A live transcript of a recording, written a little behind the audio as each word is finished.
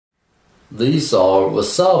These are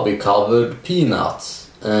wasabi covered peanuts,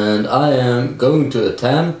 and I am going to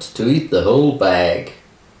attempt to eat the whole bag.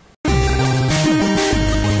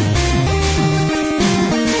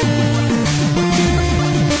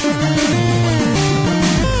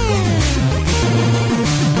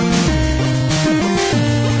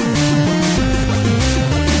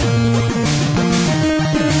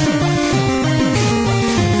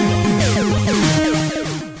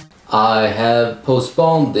 I have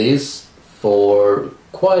postponed this for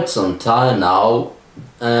quite some time now,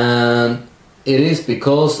 and it is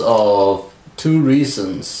because of two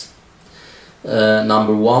reasons.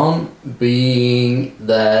 Number one being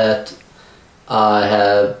that I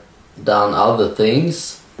have done other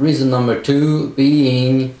things. Reason number two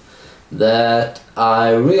being that I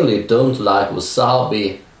really don't like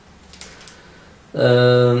wasabi.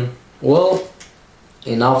 Well,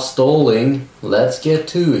 enough stalling, let's get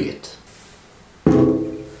to it.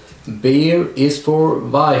 Beer is for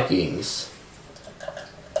Vikings.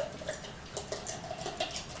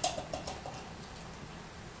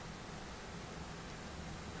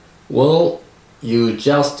 Well, you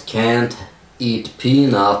just can't eat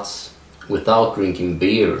peanuts without drinking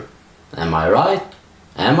beer. Am I right?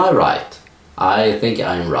 Am I right? I think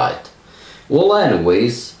I'm right. Well,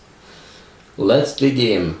 anyways, let's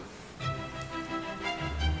begin.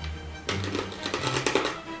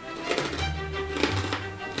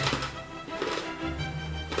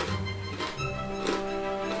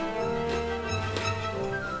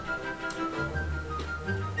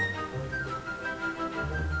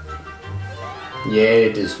 Yeah,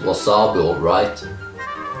 it is wasabi, alright.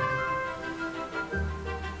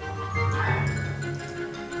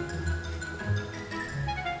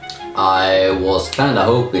 I was kinda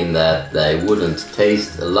hoping that they wouldn't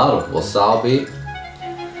taste a lot of wasabi,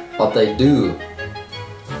 but they do.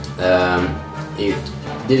 It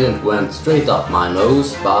didn't went straight up my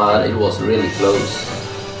nose, but it was really close.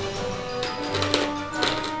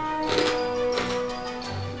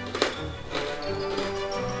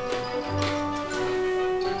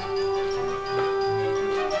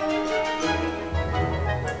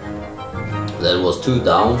 That was two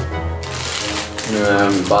down.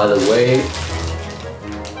 By the way,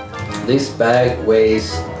 this bag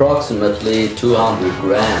weighs approximately 200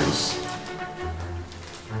 grams.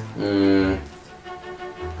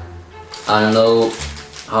 I don't know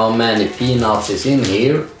how many peanuts is in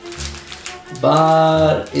here,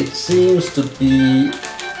 but it seems to be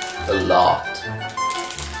a lot.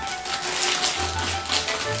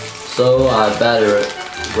 So I better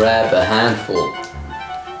grab a handful.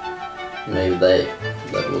 Maybe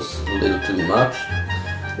that was a little too much.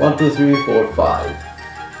 1, 2, 3, 4, 5.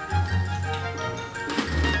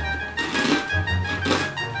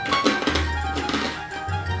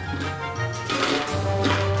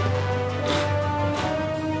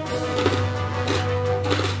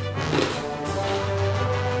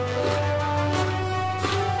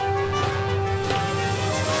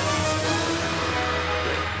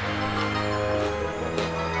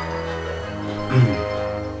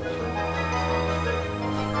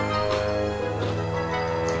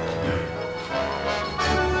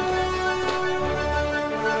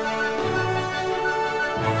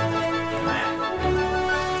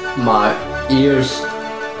 My ears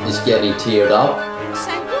is getting teared up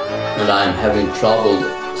and I'm having trouble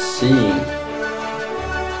seeing.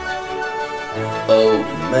 Oh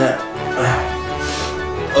man.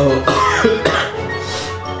 Oh.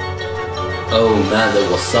 Oh man, the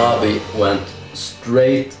wasabi went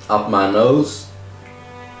straight up my nose.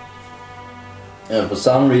 And for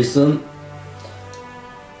some reason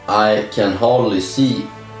I can hardly see.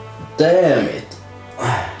 Damn it.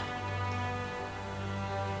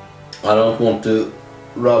 I don't want to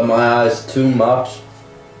rub my eyes too much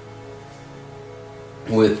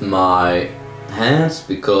with my hands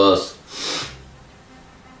because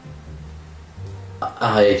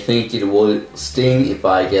I think it will sting if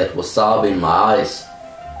I get wasabi in my eyes.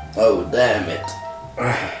 Oh damn it.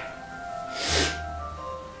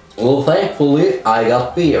 Well, thankfully I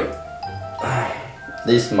got beer.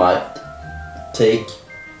 This might take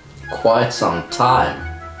quite some time.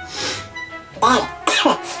 Dang.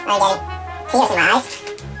 I'm getting tears in my eyes.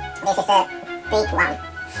 This is a big one.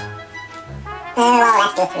 Well,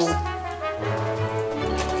 let's do 3.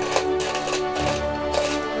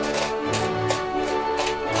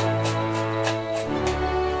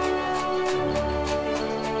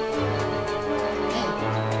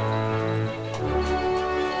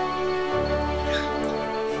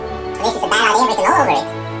 This is a bad idea written all over it.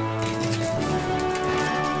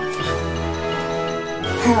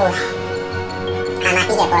 Oh. I might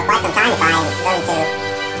be here for quite some time if I'm going to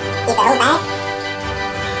eat the whole bag.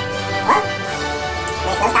 Well,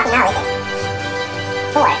 there's no stopping now, is it?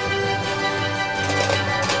 4.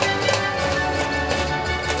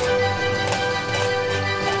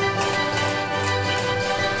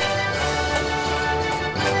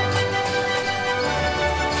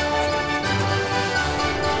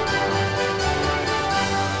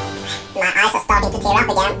 My eyes are starting to tear up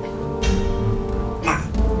again.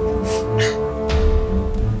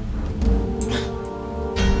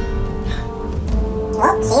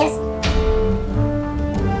 Well, cheers.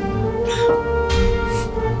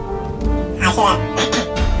 I should have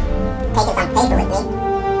taken some paper with me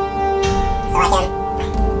so I can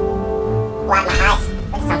wipe my eyes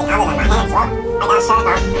with something other than my hands. Well, I got a shirt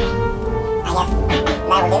on. I guess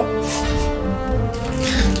that will do.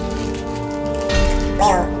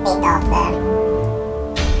 Little bit of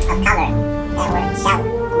color or shell,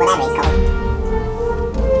 whatever it's called.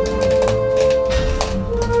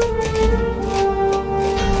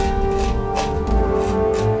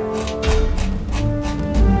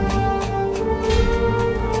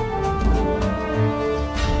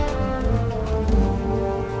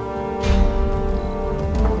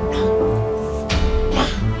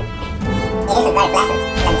 It isn't very pleasant,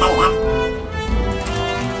 let me tell you that.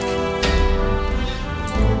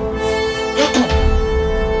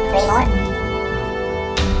 Three more.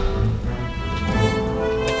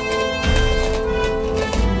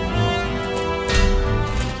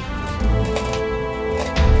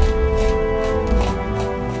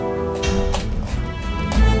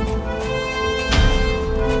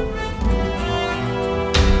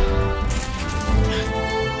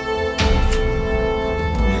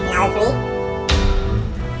 Another 3.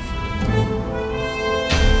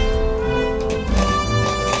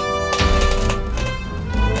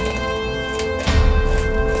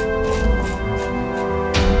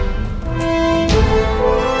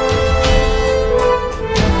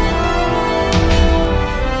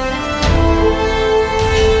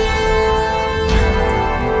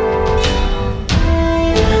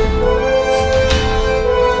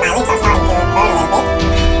 My lips are starting to burn a little bit.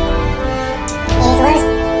 It is worse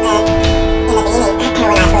in the beginning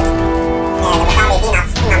when I put the wasabi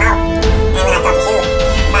peanuts in my mouth and when I start to chew.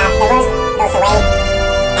 But the worst goes away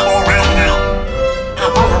after a little while when I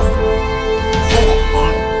have almost chewed it,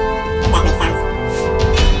 if that makes sense.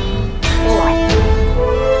 3 more.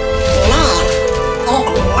 Man, it is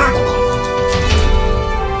a lot in there.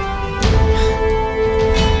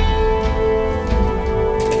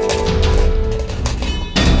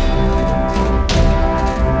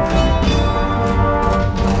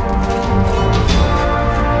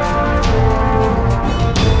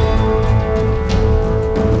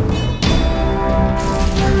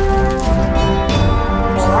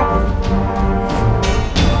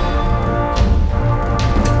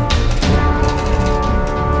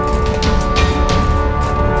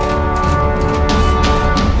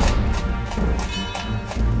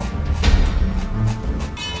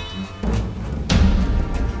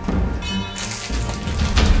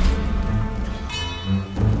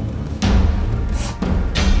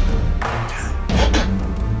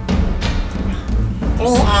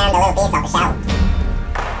 And a little piece of the shell.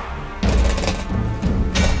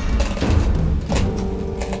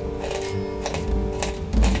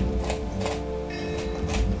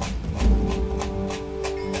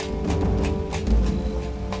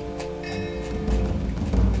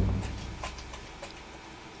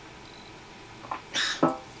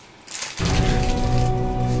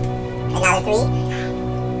 Another 3.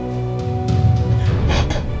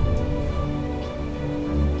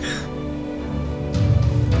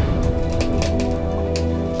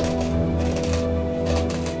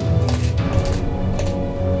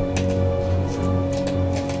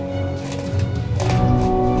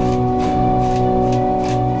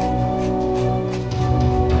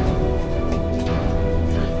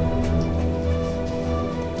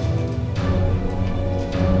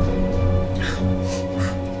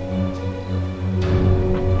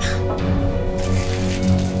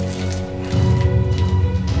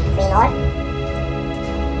 More.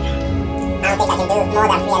 I don't think I can do more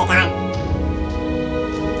than 3 at a time.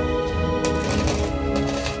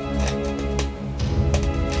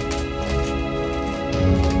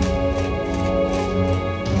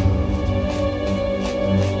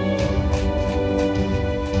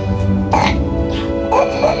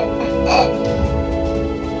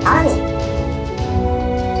 Follow me.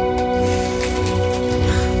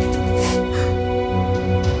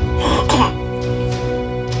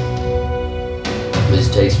 This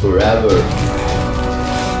takes forever.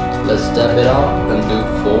 Let's step it up and do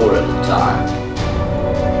 4 at a time.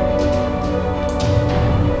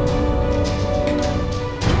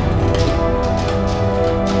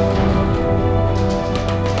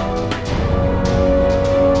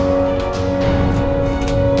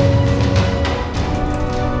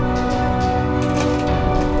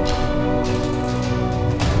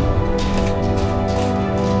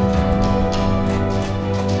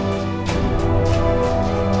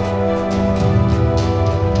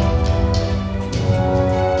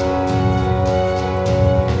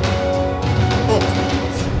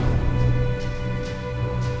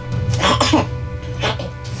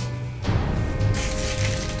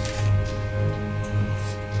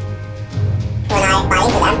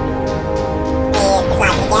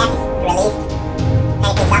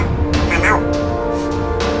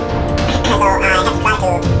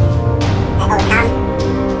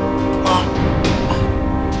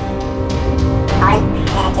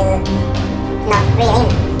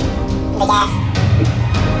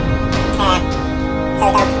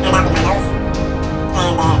 ended up in my nose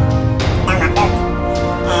and down my throat.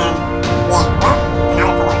 Yeah, well,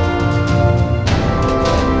 another 4. Or more.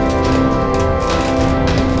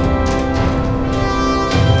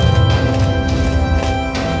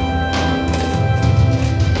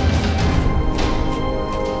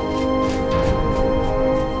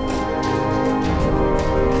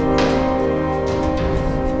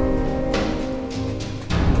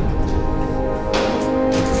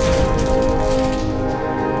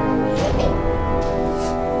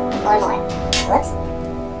 Whoops.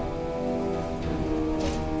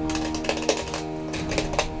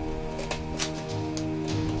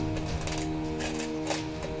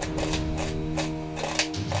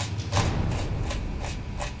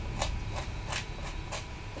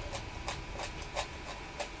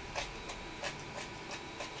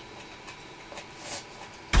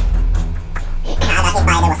 I got hit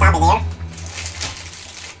by the wasabi there.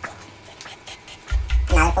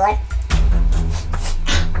 Another 4. Damn,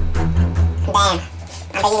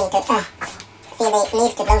 I'm beginning to feel the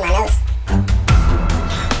need to blow my nose.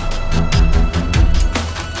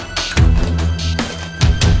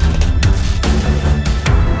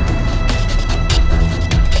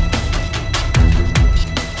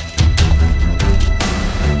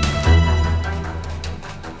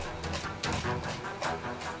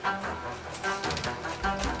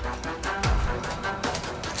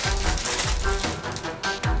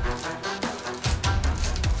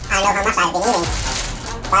 I know how much I've been eating, but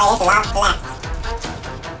it is a lot left.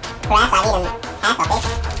 Perhaps I've eaten half of it,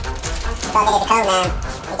 because it is a cone and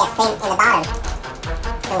it gets thin in the bottom and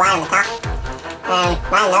wide on the top. But I know I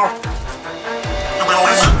got a lot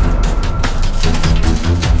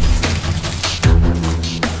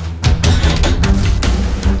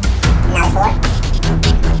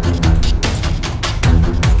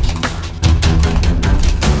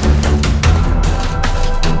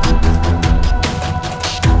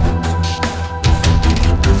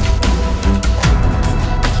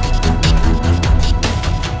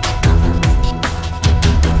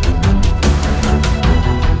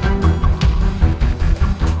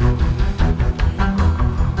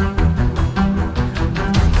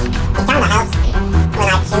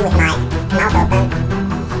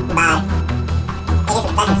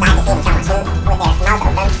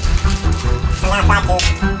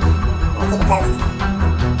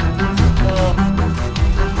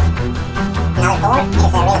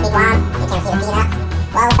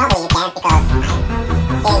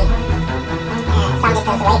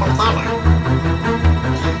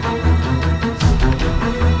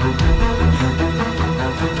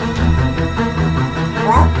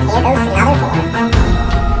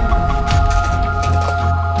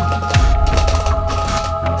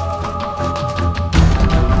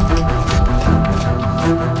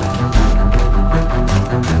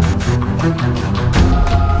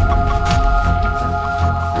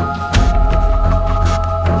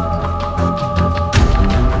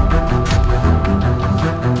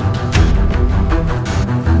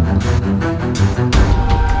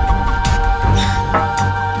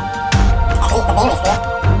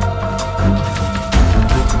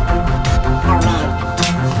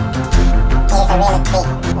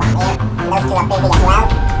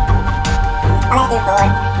left. Another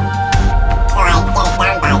 4.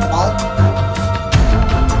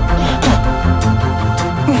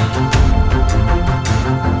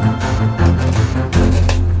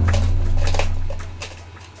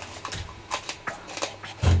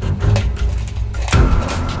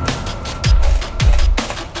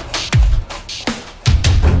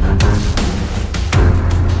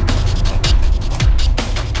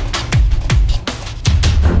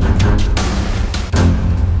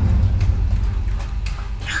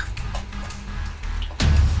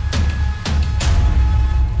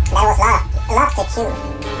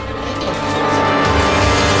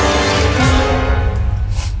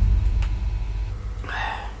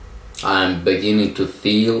 I'm beginning to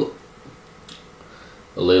feel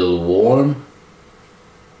a little warm.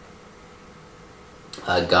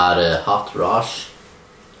 I got a hot rush.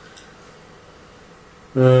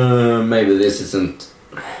 Maybe this isn't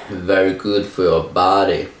very good for your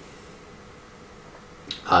body.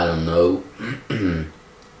 I don't know.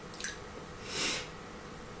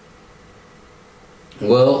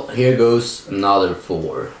 Well, here goes another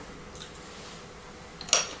 4.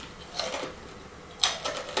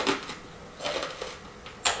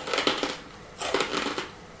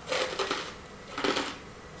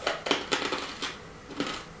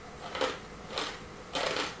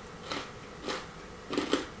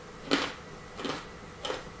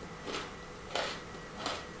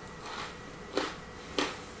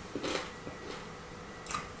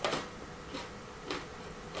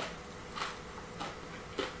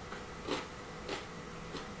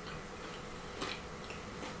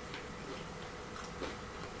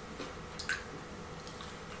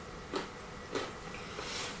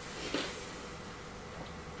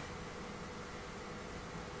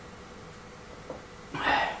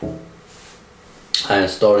 I am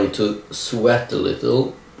starting to sweat a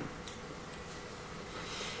little.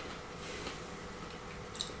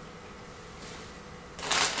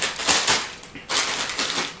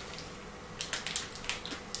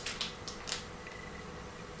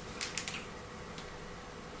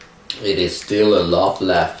 It is still a lot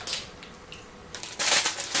left.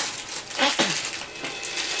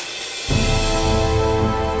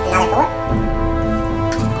 Another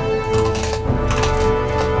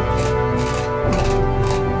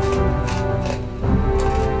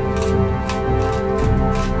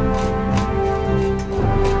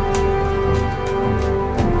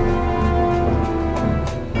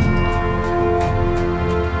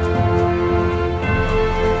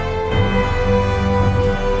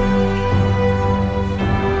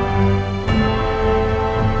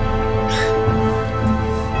 4.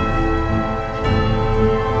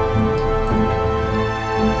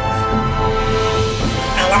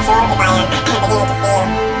 I'm not sure if I am beginning to feel bad,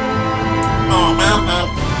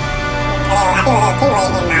 and I feel a little tingly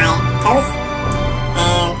in my toes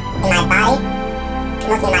and in my body,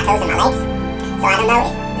 mostly in my toes and my legs. So I don't know if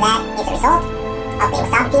that is a result of the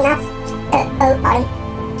wasabi peanuts,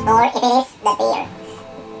 or if it is the beer.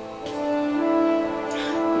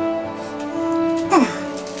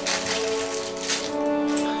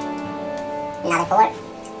 Another 4.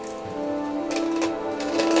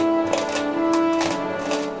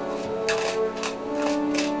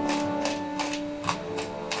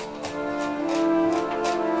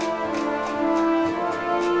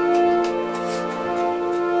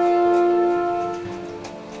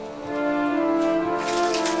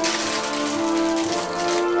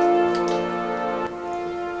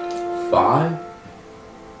 Five?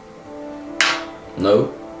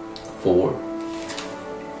 No, 4.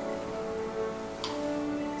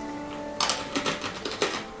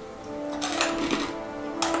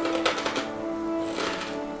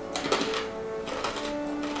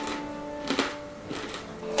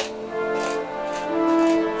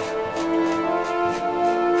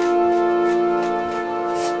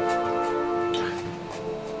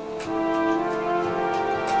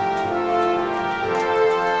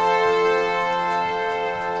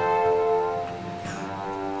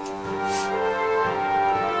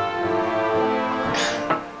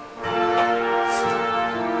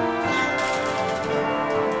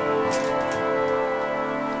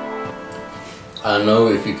 I don't know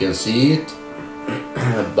if you can see it,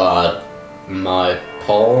 but my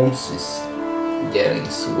palms is getting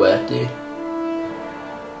sweaty.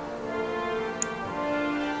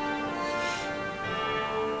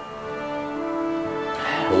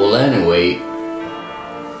 Well, anyway,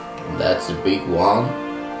 that's a big one.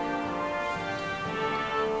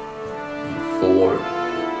 4.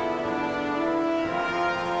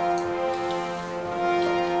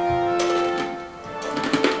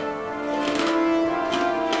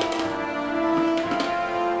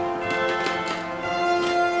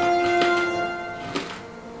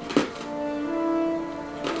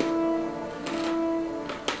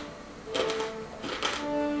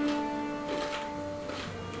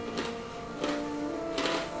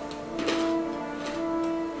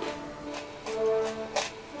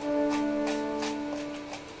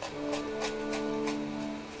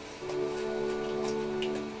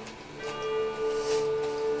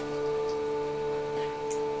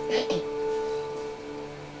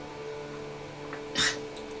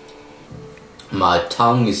 My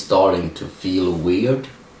tongue is starting to feel weird.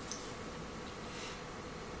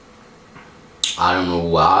 I don't know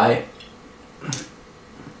why.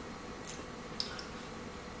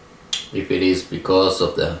 If it is because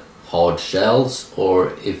of the hard shells,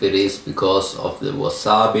 or if it is because of the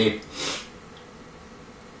wasabi,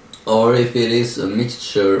 or if it is a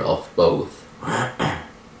mixture of both.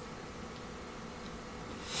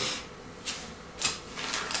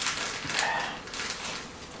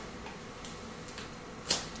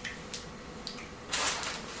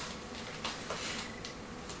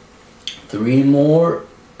 Three more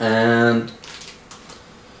and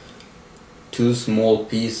 2 small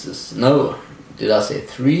pieces. No, did I say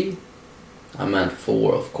 3? I meant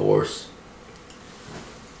 4, of course.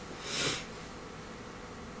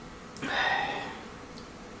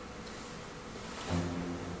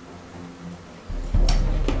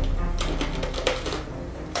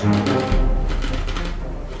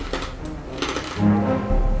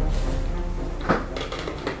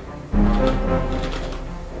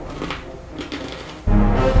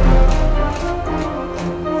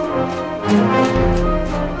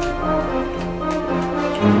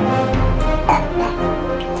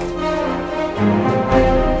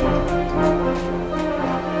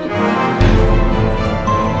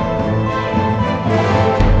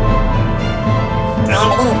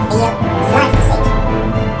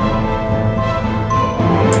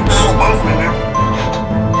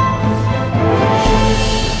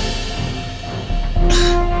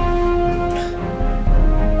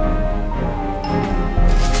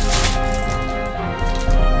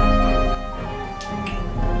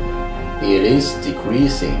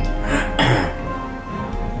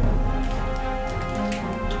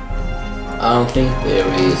 don't think there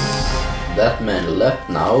is that many left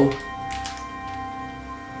now.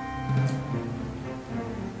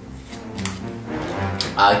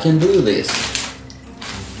 I can do this.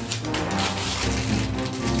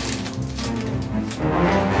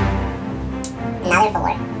 Another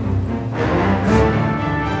 4.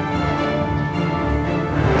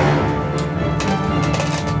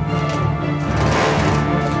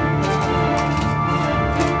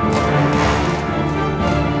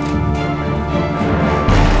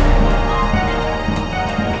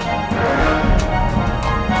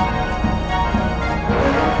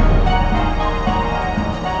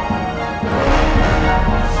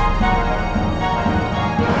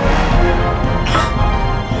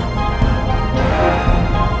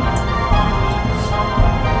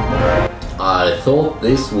 I thought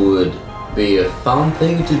this would be a fun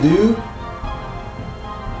thing to do,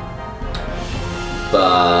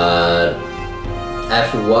 but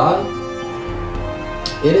after a while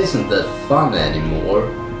it isn't that fun anymore.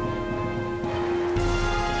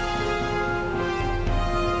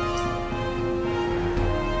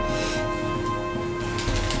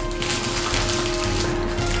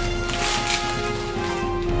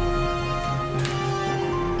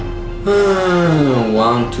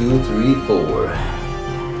 One, two, three, 4. I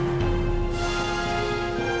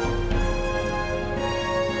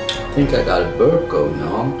think I got a burp going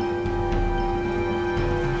on.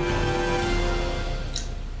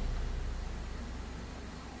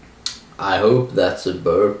 I hope that's a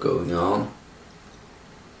burp going on.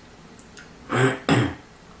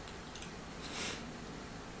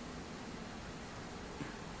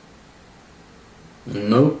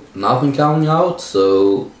 Nope, nothing coming out,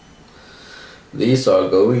 so these are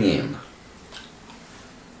going in.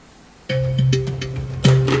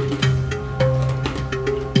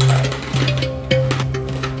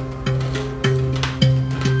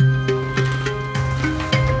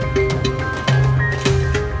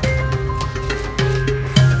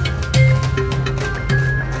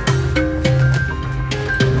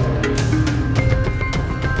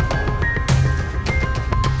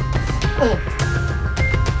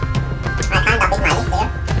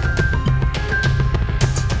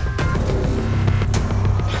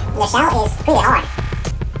 The shell is pretty hard,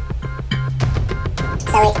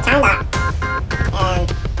 so it kinda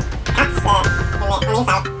cuts on the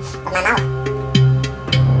inside of my mouth,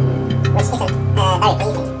 which isn't very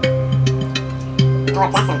pleasing, or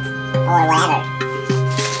pleasant, or whatever.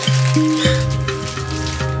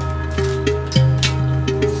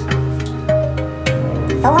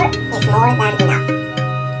 Four is more than enough.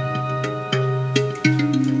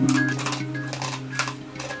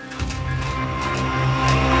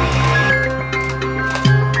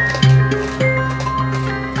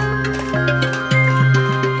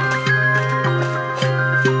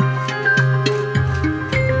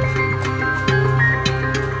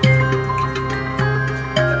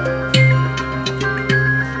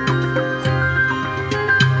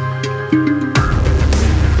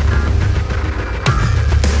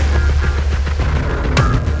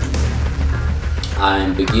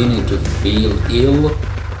 I'm beginning to feel ill.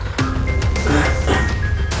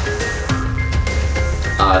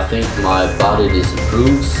 I think my body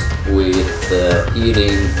disapproves with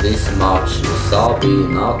eating this much wasabi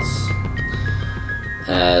nuts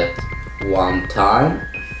at one time.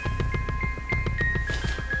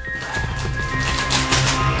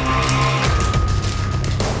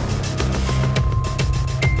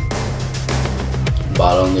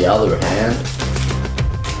 But on the other hand,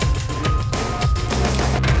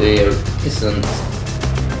 there isn't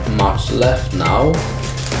much left now.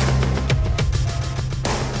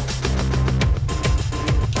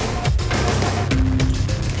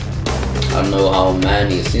 I don't know how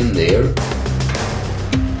many is in there,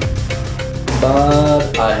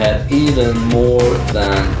 but I have eaten more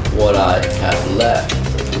than what I have left,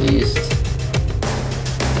 at least.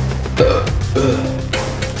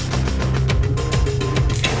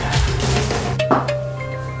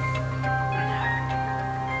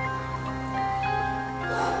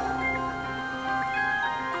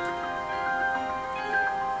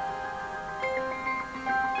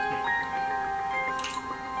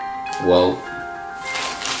 Well,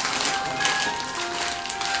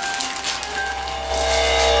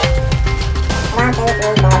 1, 2,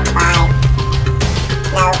 3, 4, 5.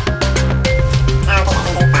 No, I don't think I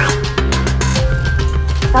can do 5.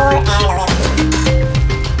 4 and a little piece.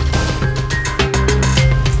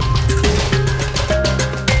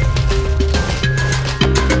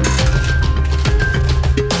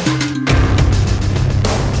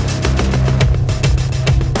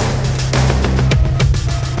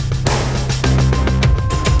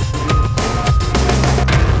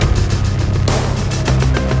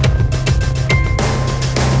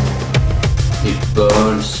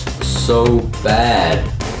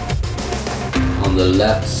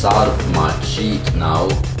 side of my cheek now,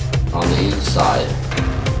 on the inside.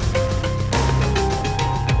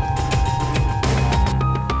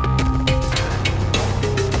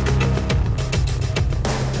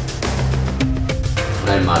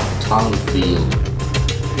 And my tongue feels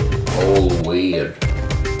all weird.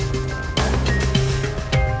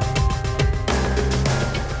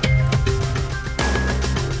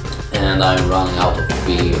 And I'm running out of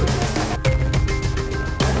beer.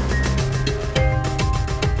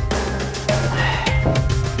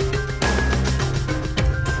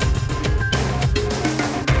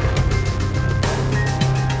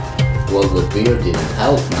 Well, the beer didn't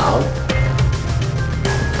help now.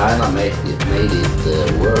 Kinda made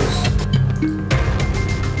it worse.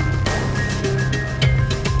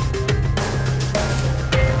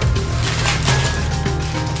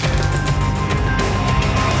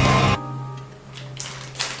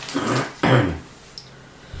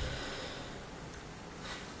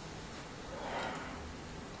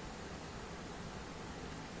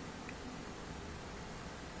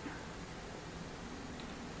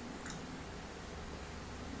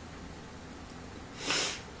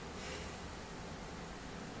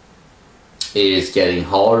 It is getting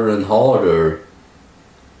harder and harder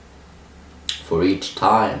for each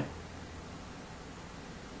time.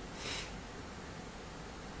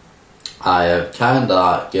 I have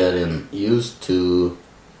kinda getting used to,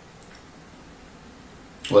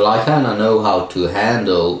 well, I kinda know how to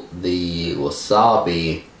handle the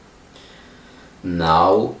wasabi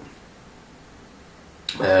now,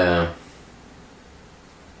 but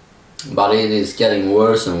it is getting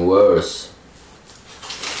worse and worse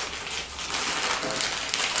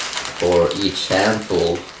for each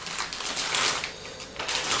handful.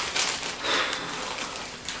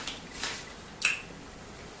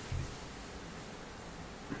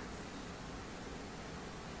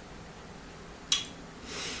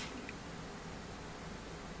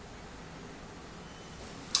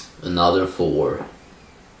 Another 4.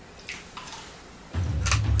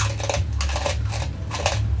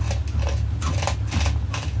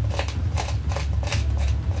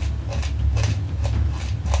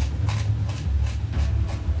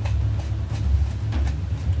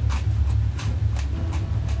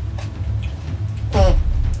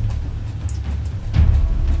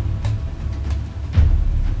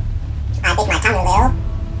 I bit my tongue a little.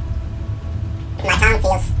 My tongue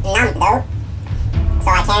feels numb though, so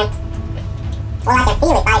I can't. Well, I can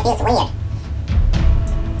feel it, but it feels weird.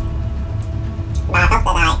 But I thought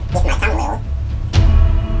that I bit my tongue a little.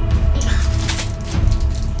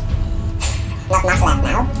 Not much left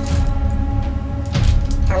now.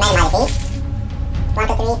 How many might it be? 1,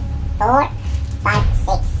 2, 3, 4, 5,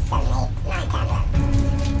 6, 7, 8, 9, 10, 11.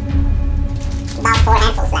 About 4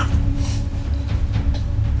 handfuls left.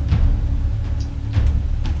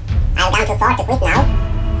 I've gone too far to quit now.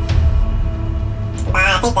 But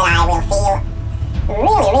I think that I will feel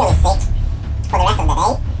really sick for the rest of the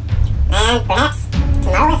day. And perhaps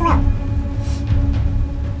tomorrow as well.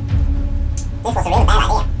 This was a really bad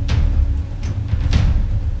idea.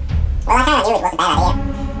 Well, I kinda knew it was a bad idea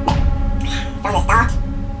from the start.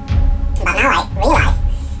 But now I realize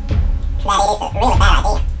that it is a really bad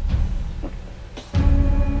idea.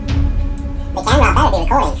 The camera better be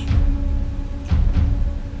recording.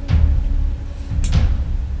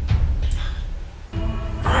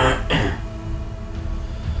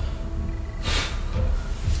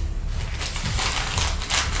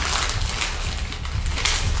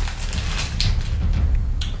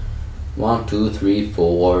 One, 2, 3,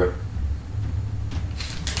 4.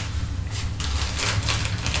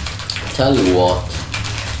 Tell you what,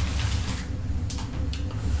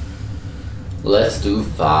 let's do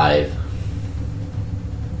 5.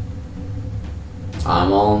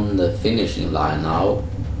 I'm on the finishing line now.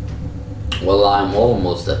 Well, I'm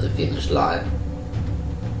almost at the finish line.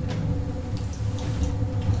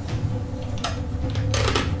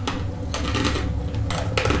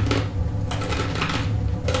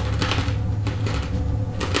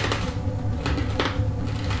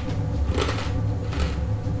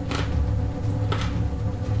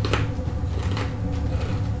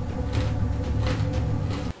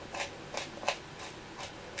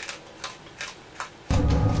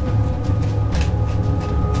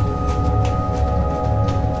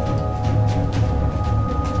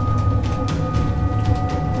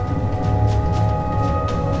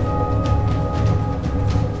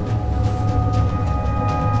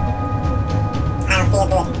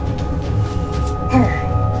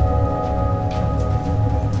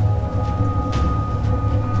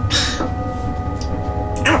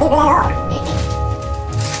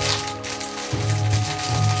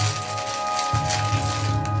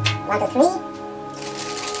 1, 2, 3.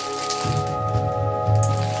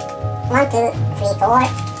 1, 2, 3, 4,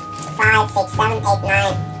 5, 6, 7, 8,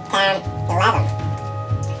 9, 10, 11.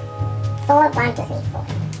 4, 1, 2, 3, 4.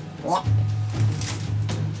 Yep.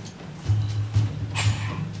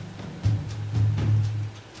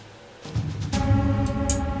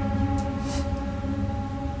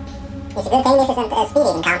 It's a good thing this isn't a speed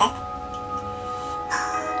eating contest.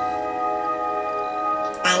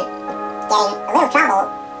 I'm getting a little trouble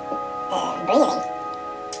breathing.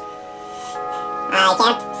 I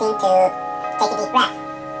can't seem to take a deep breath.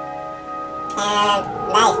 And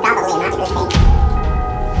that is probably not a good thing.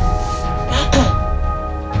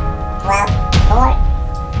 Well, 4.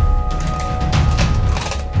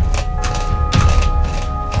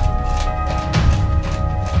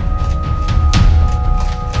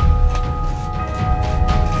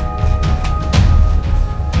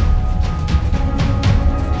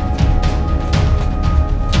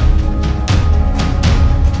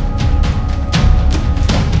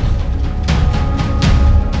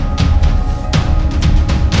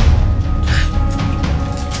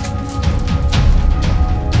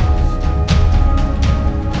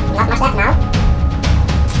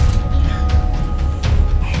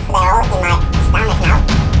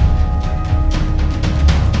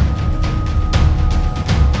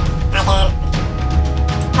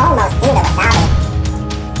 Almost feel the wasabi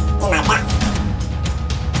in my guts.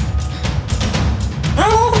 And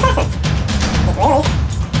it is unpleasant. It really is.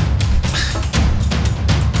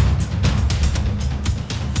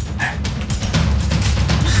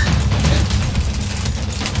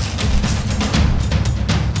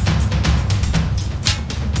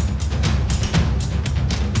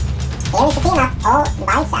 Here is the peanut all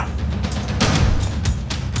by itself.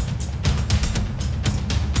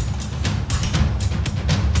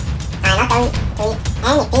 I'm not going to eat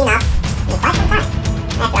any peanuts in quite some time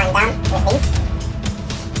after I'm done with these.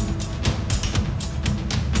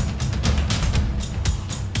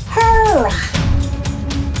 Whew!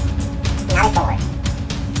 Another 4.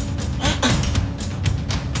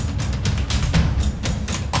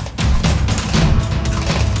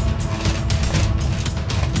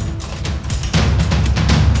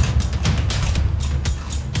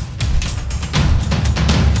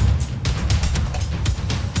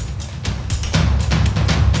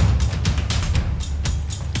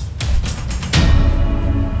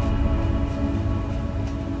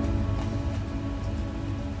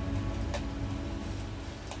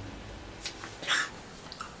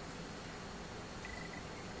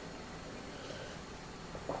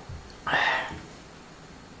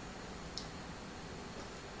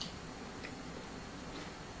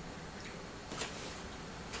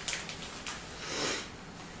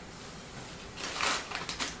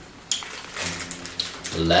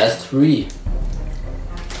 The last 3.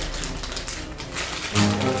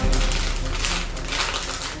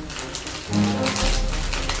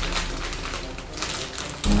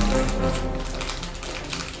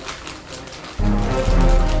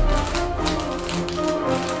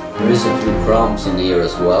 There is a few crumbs in here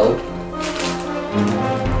as well.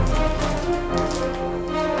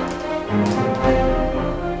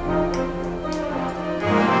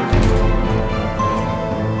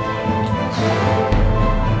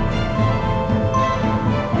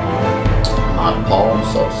 My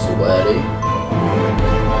palms are sweaty.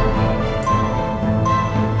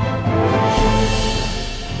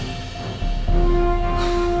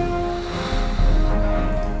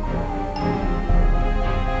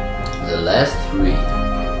 The last 3.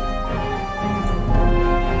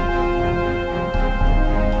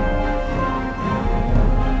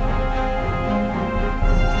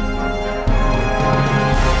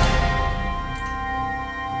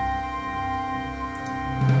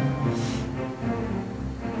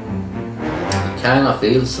 Kind of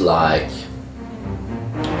feels like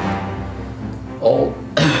all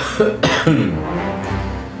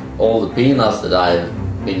all the peanuts that I've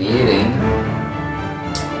been eating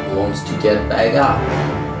wants to get back up.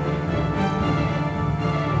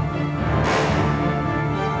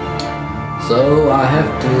 So I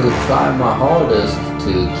have to try my hardest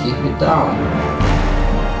to keep it down.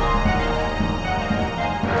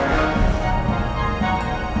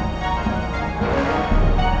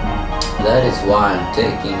 That is why I'm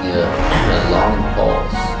taking a long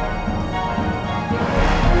pause.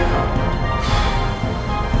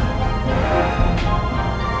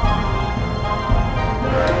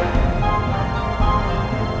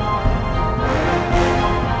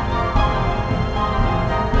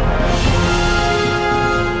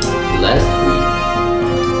 Last week.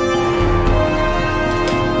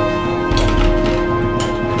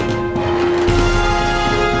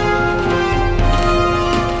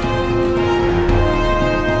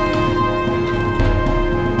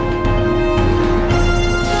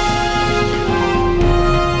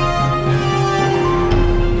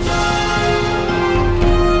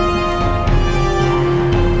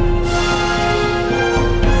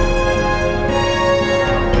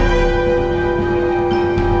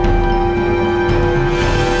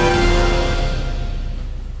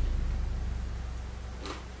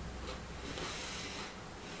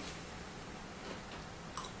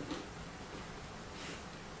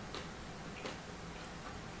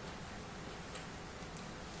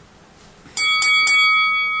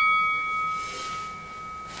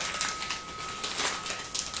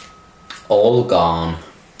 all gone.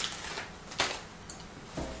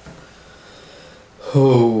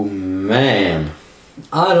 Oh man,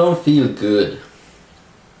 I don't feel good.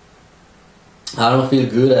 I don't feel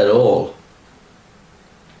good at all.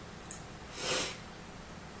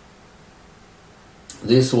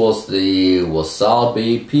 This was the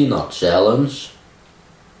Wasabi Peanut Challenge.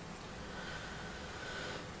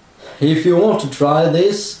 If you want to try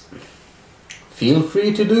this, feel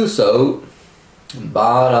free to do so,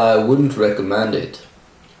 but I wouldn't recommend it.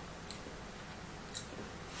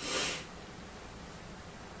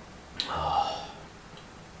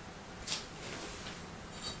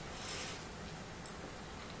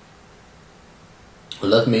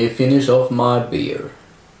 Let me finish off my beer.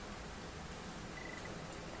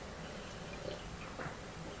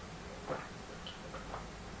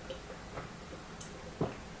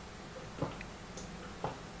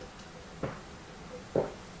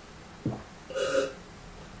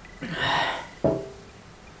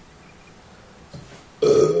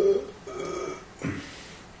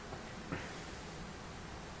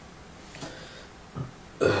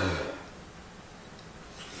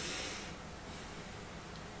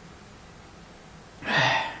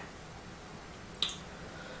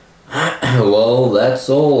 Well, that's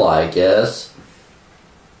all, I guess.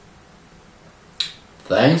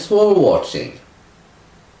 Thanks for watching.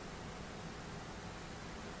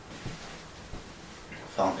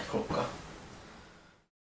 Fan är klockan.